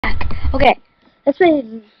Okay, let's play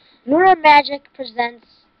Lunar Magic presents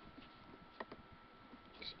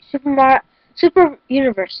Super Mario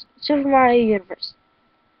Universe.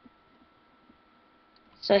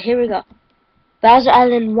 So here we go. Bowser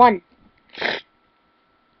Island 1.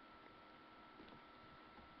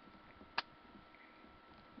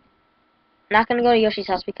 Not gonna go to Yoshi's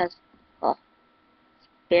house because, well, it's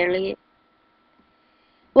barely.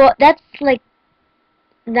 Well, that's like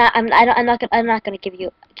not. I'm not gonna give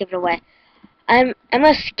it away. I'm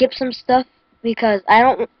gonna skip some stuff because I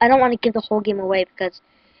don't want to give the whole game away, because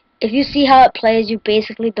if you see how it plays, you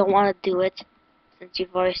basically don't want to do it since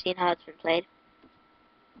you've already seen how it's been played.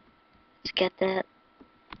 Let's get that.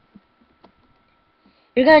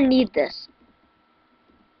 You're gonna need this.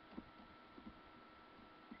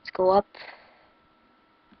 Let's go up.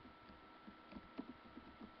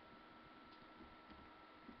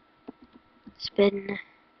 Spin.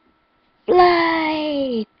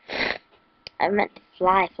 Fly! I meant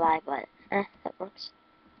fly, but that works.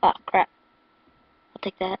 Oh crap. I'll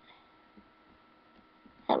take that.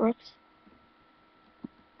 That works.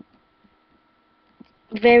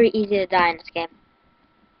 Very easy to die in this game.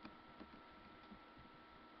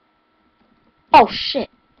 Oh shit!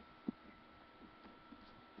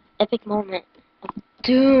 Epic moment of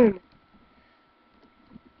doom.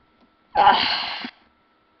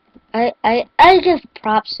 I give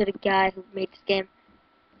props to the guy who made this game.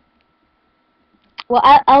 Well,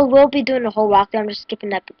 I will be doing the whole walkthrough. I'm just skipping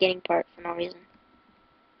that beginning part for no reason.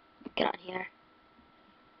 Get on here.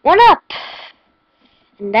 1-up!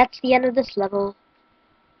 And that's the end of this level.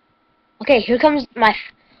 Okay, here comes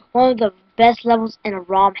one of the best levels in a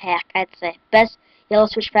ROM hack, I'd say. Best yellow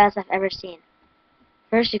switch paths I've ever seen.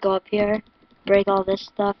 First, you go up here, break all this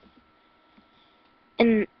stuff,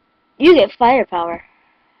 and you get firepower.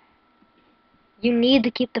 You need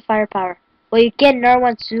to keep the firepower. Well, you get another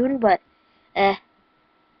one soon, but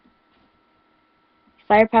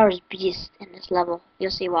firepower is beast in this level. You'll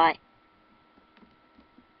see why.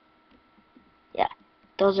 Yeah,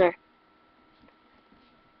 those are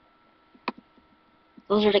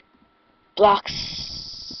the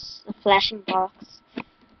blocks, the flashing blocks.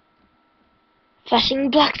 Flashing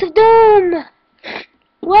blocks of doom!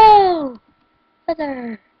 Whoa!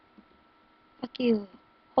 Feather! Fuck you.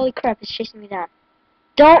 Holy crap, it's chasing me down.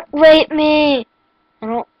 Don't rape me!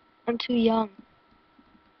 I'm too young.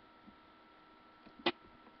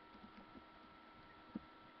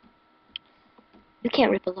 You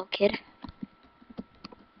can't rip a little kid.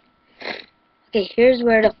 Okay, here's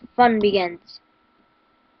where the fun begins.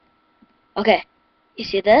 Okay, you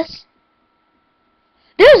see this?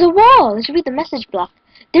 There's a wall! Let's read the message block.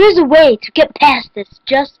 There is a way to get past this.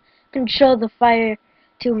 Just control the fire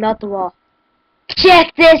to melt the wall.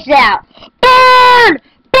 Check this out! Burn!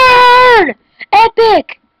 Burn!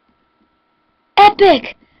 Epic!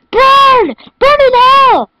 Epic! Burn! Burn it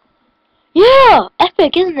all! Yeah!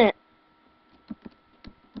 Epic, isn't it?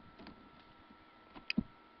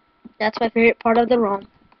 That's my favorite part of the ROM.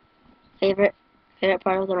 Favorite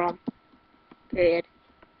part of the ROM. Period.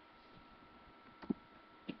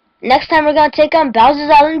 Next time we're gonna take on Bowser's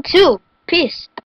Island 2. Peace.